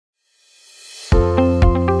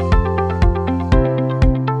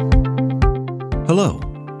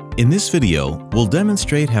In this video, we'll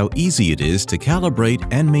demonstrate how easy it is to calibrate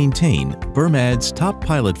and maintain BERMAD's top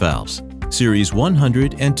pilot valves, Series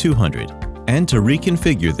 100 and 200, and to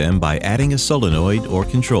reconfigure them by adding a solenoid or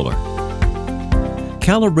controller.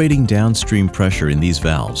 Calibrating downstream pressure in these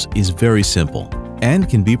valves is very simple and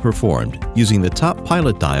can be performed using the top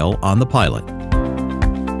pilot dial on the pilot.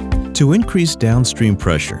 To increase downstream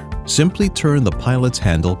pressure, simply turn the pilot's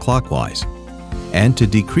handle clockwise, and to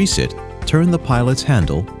decrease it, turn the pilot's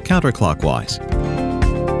handle counterclockwise.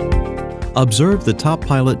 Observe the top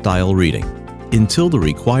pilot dial reading until the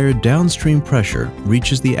required downstream pressure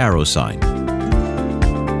reaches the arrow sign.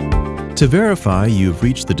 To verify you've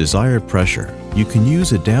reached the desired pressure, you can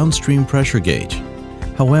use a downstream pressure gauge.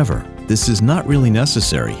 However, this is not really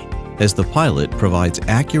necessary, as the pilot provides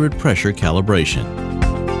accurate pressure calibration.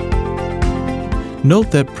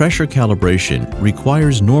 Note that pressure calibration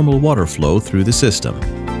requires normal water flow through the system.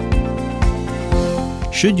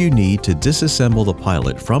 Should you need to disassemble the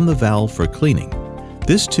pilot from the valve for cleaning,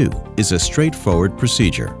 this too is a straightforward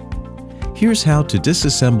procedure. Here's how to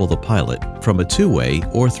disassemble the pilot from a two-way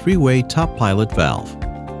or three-way top pilot valve.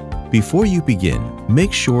 Before you begin,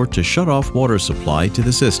 make sure to shut off water supply to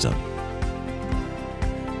the system.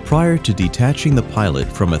 Prior to detaching the pilot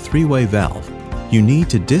from a three-way valve, you need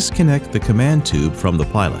to disconnect the command tube from the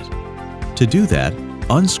pilot. To do that,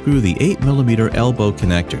 unscrew the 8mm elbow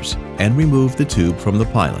connectors and remove the tube from the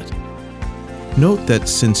pilot. Note that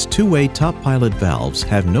since two-way top pilot valves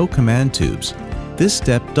have no command tubes, this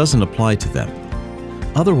step doesn't apply to them.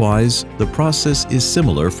 Otherwise, the process is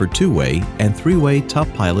similar for two-way and three-way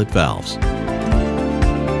top pilot valves.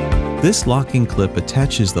 This locking clip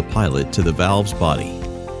attaches the pilot to the valve's body,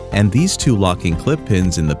 and these two locking clip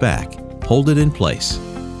pins in the back hold it in place.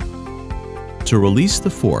 To release the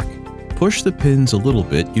fork, push the pins a little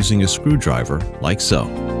bit using a screwdriver, like so.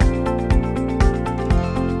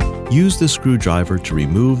 Use the screwdriver to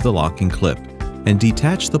remove the locking clip and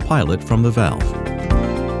detach the pilot from the valve.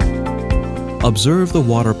 Observe the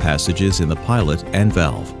water passages in the pilot and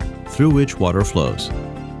valve, through which water flows.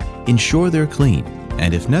 Ensure they're clean,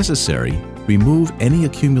 and if necessary, remove any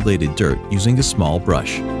accumulated dirt using a small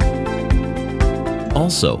brush.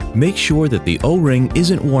 Also, make sure that the O-ring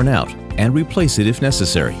isn't worn out and replace it if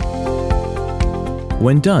necessary.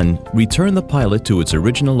 When done, return the pilot to its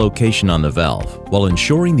original location on the valve while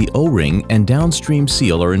ensuring the O-ring and downstream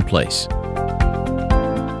seal are in place.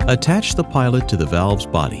 Attach the pilot to the valve's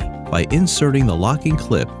body by inserting the locking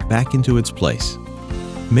clip back into its place.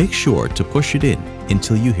 Make sure to push it in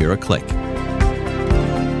until you hear a click.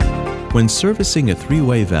 When servicing a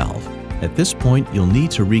three-way valve, at this point you'll need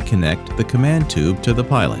to reconnect the command tube to the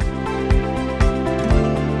pilot.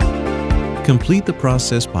 Complete the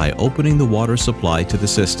process by opening the water supply to the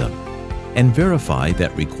system and verify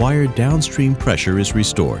that required downstream pressure is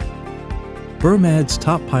restored. BERMAD's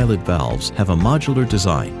top pilot valves have a modular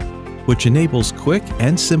design, which enables quick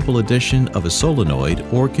and simple addition of a solenoid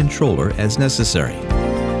or controller as necessary.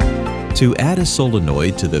 To add a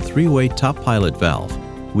solenoid to the three-way top pilot valve,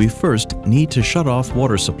 we first need to shut off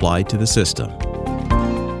water supply to the system.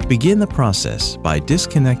 Begin the process by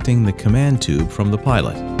disconnecting the command tube from the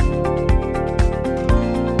pilot.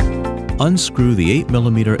 Unscrew the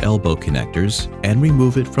 8mm elbow connectors and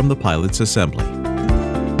remove it from the pilot's assembly.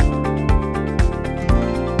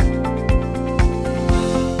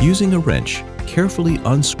 Using a wrench, carefully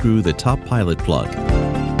unscrew the top pilot plug.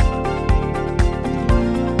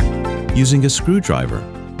 Using a screwdriver,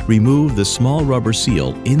 remove the small rubber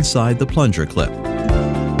seal inside the plunger clip.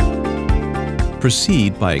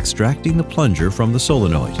 Proceed by extracting the plunger from the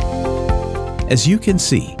solenoid. As you can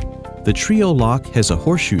see, the trio lock has a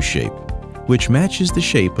horseshoe shape, which matches the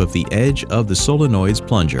shape of the edge of the solenoid's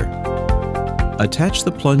plunger. Attach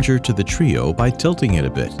the plunger to the trio by tilting it a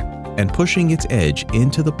bit and pushing its edge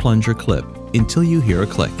into the plunger clip until you hear a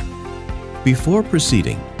click. Before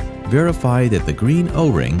proceeding, verify that the green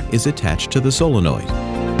O-ring is attached to the solenoid.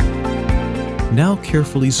 Now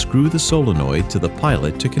carefully screw the solenoid to the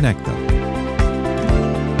pilot to connect them.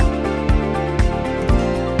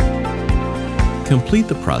 Complete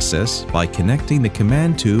the process by connecting the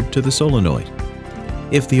command tube to the solenoid.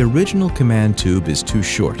 If the original command tube is too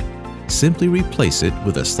short, simply replace it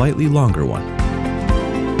with a slightly longer one.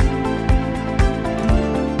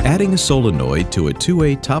 Adding a solenoid to a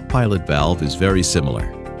two-way top pilot valve is very similar.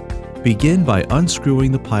 Begin by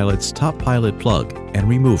unscrewing the pilot's top pilot plug and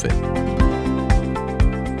remove it.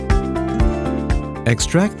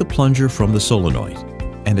 Extract the plunger from the solenoid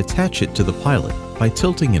and attach it to the pilot by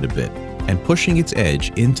tilting it a bit and pushing its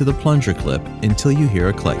edge into the plunger clip until you hear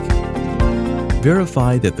a click.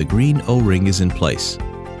 Verify that the green O-ring is in place.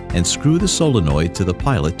 and screw the solenoid to the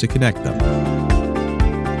pilot to connect them.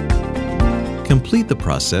 Complete the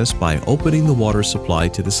process by opening the water supply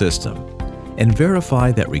to the system and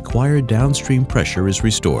verify that required downstream pressure is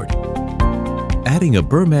restored. Adding a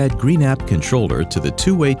BERMAD green app controller to the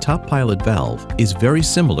two-way top pilot valve is very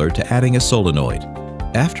similar to adding a solenoid.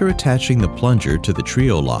 After attaching the plunger to the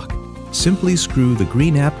trio lock, simply screw the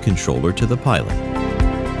green app controller to the pilot.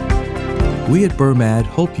 We at BERMAD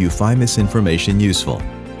hope you find this information useful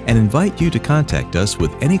and invite you to contact us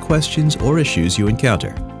with any questions or issues you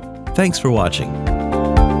encounter. Thanks for watching.